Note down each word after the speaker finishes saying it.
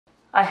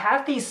I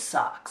have these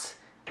socks.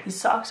 These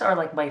socks are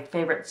like my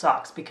favorite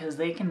socks because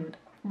they can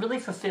really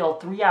fulfill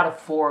 3 out of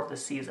 4 of the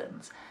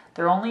seasons.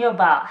 They're only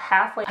about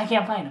halfway. I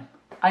can't find them.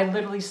 I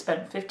literally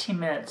spent 15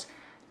 minutes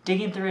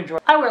digging through a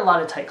drawer. I wear a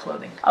lot of tight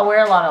clothing. I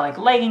wear a lot of like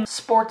leggings,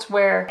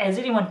 sportswear. As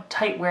anyone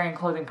tight wearing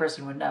clothing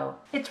person would know,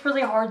 it's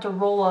really hard to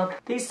roll up.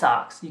 These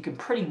socks, you can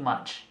pretty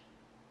much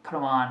put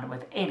them on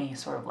with any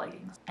sort of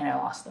leggings. And I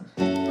lost them.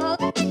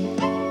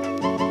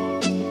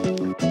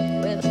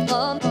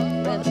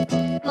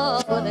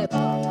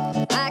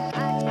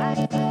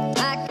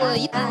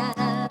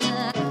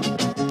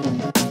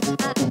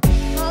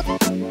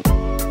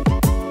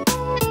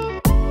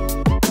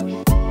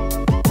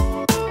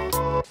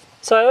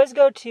 So I always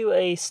go to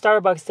a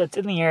Starbucks that's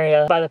in the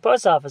area by the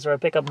post office where I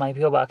pick up my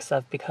P.O. Box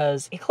stuff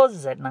because it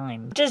closes at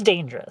 9, which is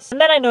dangerous. And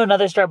then I know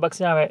another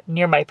Starbucks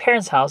near my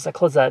parents' house that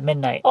closes at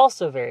midnight,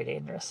 also very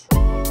dangerous.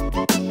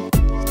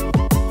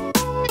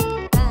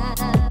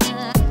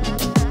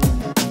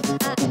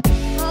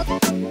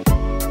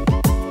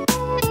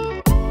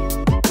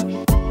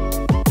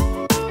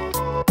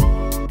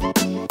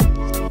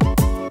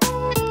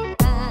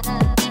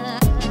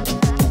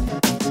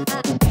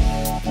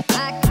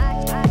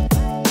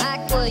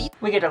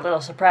 We get a little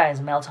surprise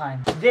mail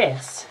time.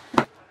 This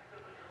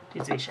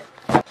is the shit.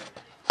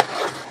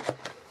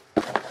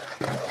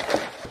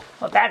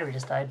 Well, battery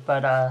just died,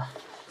 but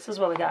this is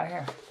what we got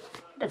here.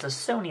 It's a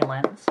Sony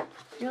lens.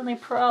 The only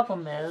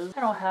problem is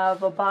I don't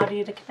have a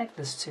body to connect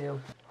this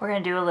to. We're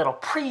gonna do a little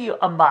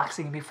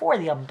pre-unboxing before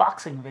the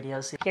unboxing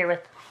video. So here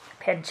with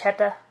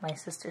Pancetta, my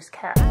sister's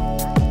cat.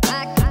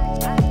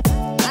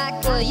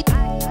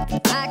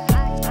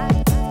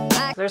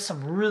 There's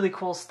some really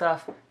cool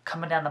stuff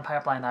coming down the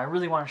pipeline that I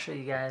really want to show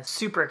you guys.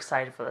 Super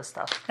excited for this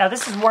stuff. Now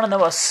this is one of the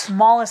most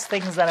smallest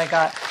things that I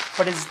got,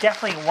 but it's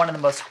definitely one of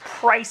the most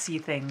pricey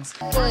things.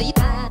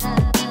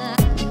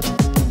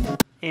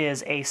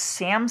 Is a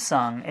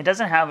Samsung, it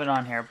doesn't have it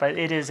on here, but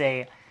it is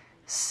a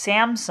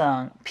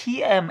Samsung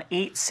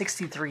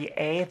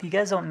PM863A. If you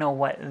guys don't know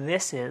what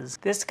this is,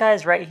 this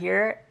guy's right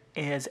here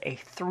is a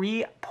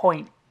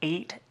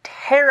 3.8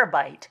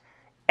 terabyte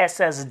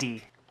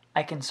SSD.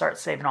 I can start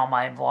saving all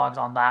my vlogs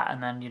on that,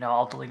 and then, you know,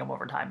 I'll delete them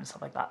over time and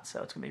stuff like that.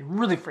 So it's gonna be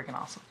really freaking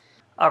awesome.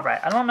 All right,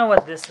 I don't know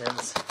what this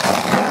is.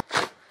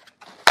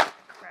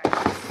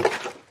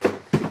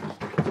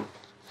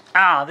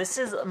 Ah, this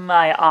is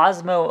my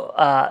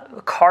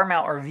Osmo car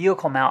mount or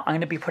vehicle mount. I'm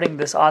gonna be putting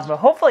this Osmo.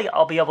 Hopefully,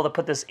 I'll be able to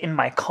put this in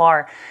my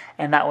car,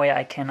 and that way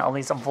I can at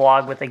least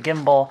vlog with a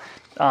gimbal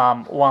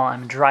while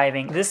I'm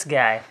driving. This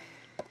guy.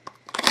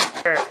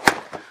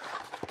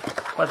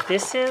 What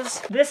this is?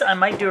 This I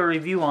might do a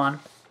review on.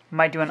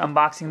 Might do an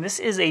unboxing. This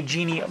is a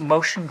Genie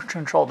motion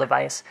control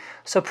device.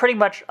 So pretty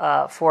much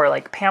for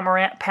like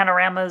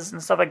panoramas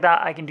and stuff like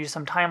that, I can do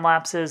some time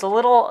lapses. It's a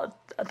little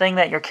thing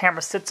that your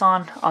camera sits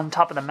on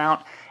top of the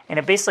mount, and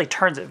it basically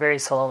turns it very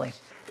slowly.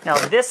 Now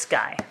this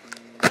guy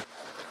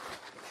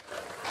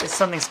is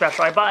something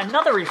special. I bought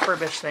another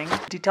refurbished thing.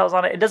 Details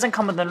on it. It doesn't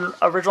come with the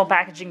original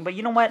packaging, but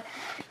you know what?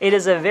 It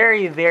is a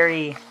very,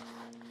 very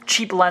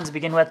cheap lens to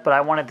begin with, but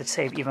I wanted to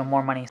save even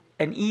more money.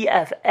 An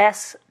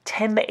EFS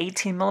 10 to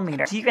 18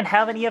 millimeter. Do you even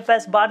have an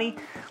EFS body?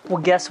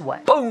 Well, guess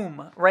what?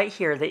 Boom! Right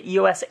here, the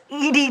EOS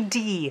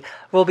EDD.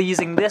 We'll be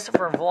using this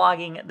for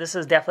vlogging. This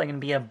is definitely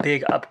going to be a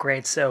big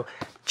upgrade, so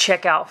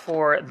check out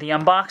for the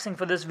unboxing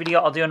for this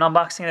video. I'll do an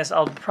unboxing of this.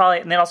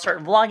 And then I'll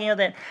start vlogging with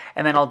it,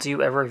 and then I'll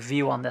do a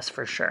review on this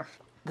for sure.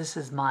 This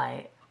is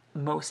my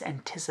most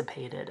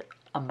anticipated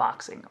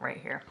unboxing right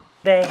here.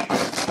 Today,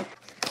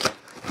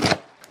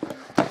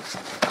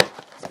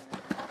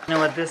 I know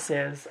what this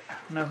is. I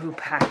don't know who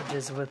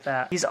packages with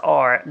that. These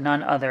are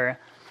none other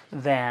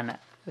than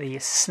the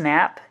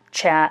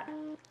Snapchat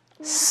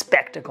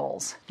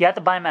spectacles. You have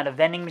to buy them at a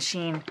vending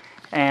machine,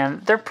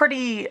 and they're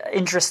pretty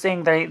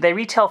interesting. They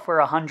retail for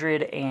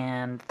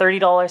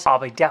 $130. I'll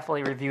be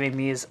definitely reviewing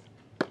these,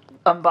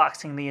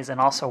 unboxing these, and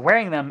also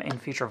wearing them in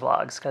future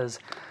vlogs because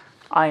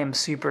I am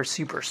super,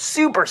 super,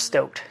 super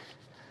stoked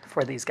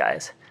for these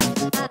guys.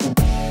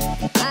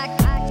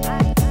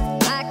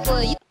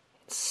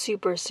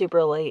 Super,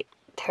 super late.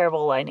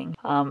 Terrible lighting.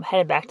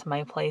 Headed back to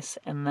my place,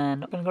 and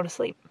then I'm gonna go to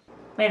sleep.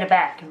 Made it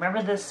back.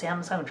 Remember this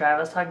Samsung drive I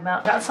was talking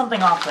about? Got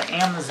something off of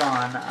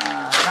Amazon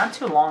not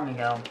too long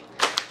ago.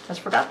 I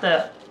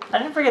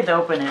didn't forget to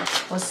open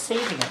it. I was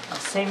saving it. I was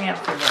saving it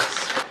for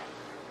this.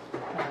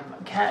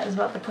 My cat is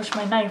about to push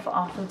my knife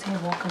off the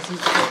table because he's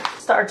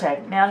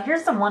StarTech. Now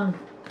here's the one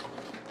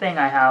thing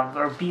I have,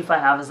 or beef I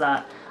have, is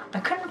that I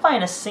couldn't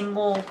find a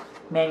single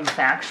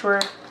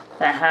manufacturer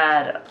that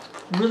had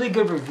really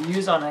good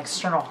reviews on an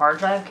external hard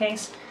drive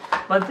case,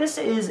 but this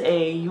is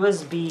a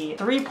USB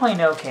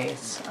 3.0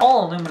 case.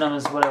 All aluminum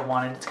is what I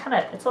wanted.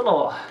 It's a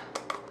little,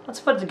 let's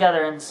put it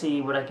together and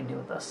see what I can do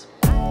with this.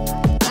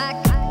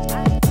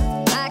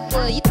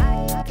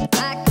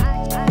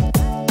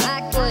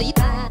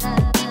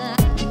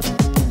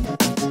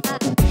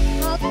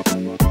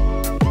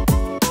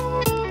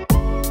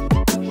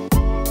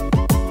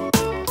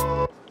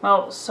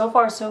 Well, so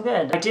far so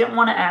good. I didn't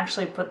want to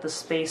actually put the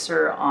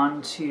spacer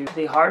onto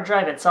the hard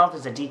drive itself.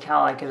 There's a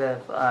decal I could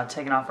have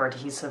taken off our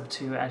adhesive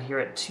to adhere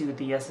it to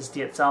the SSD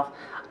itself.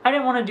 I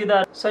didn't want to do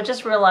that, so I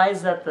just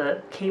realized that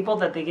the cable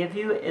that they give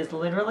you is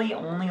literally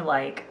only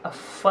like a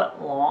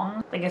foot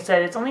long. Like I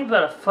said, it's only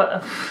about a foot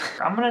of...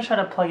 I'm gonna try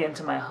to plug it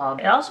into my hub.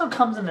 It also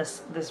comes in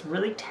this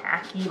really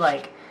tacky,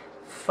 like,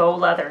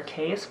 faux leather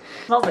case.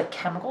 It smells like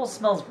chemicals, it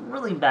smells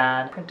really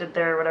bad. Printed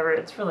there or whatever,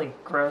 it's really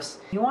gross.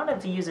 If you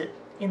wanted to use it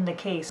in the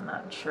case, I'm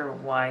not sure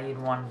why you'd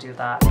want to do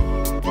that.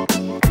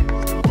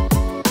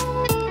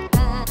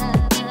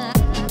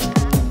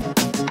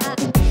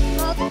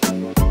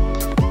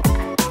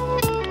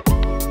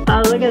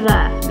 Oh, look at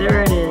that.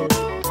 There it is.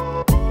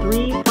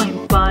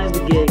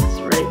 3.5 gigs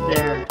right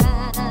there.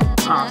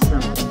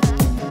 Awesome.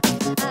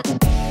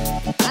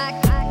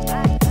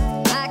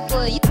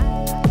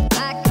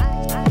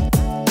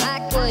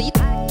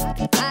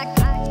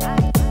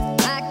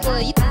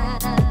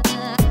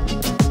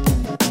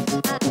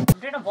 I'm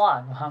doing a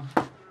vlog, Mom.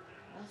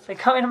 Say,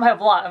 come into my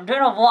vlog. I'm doing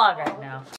a vlog right now.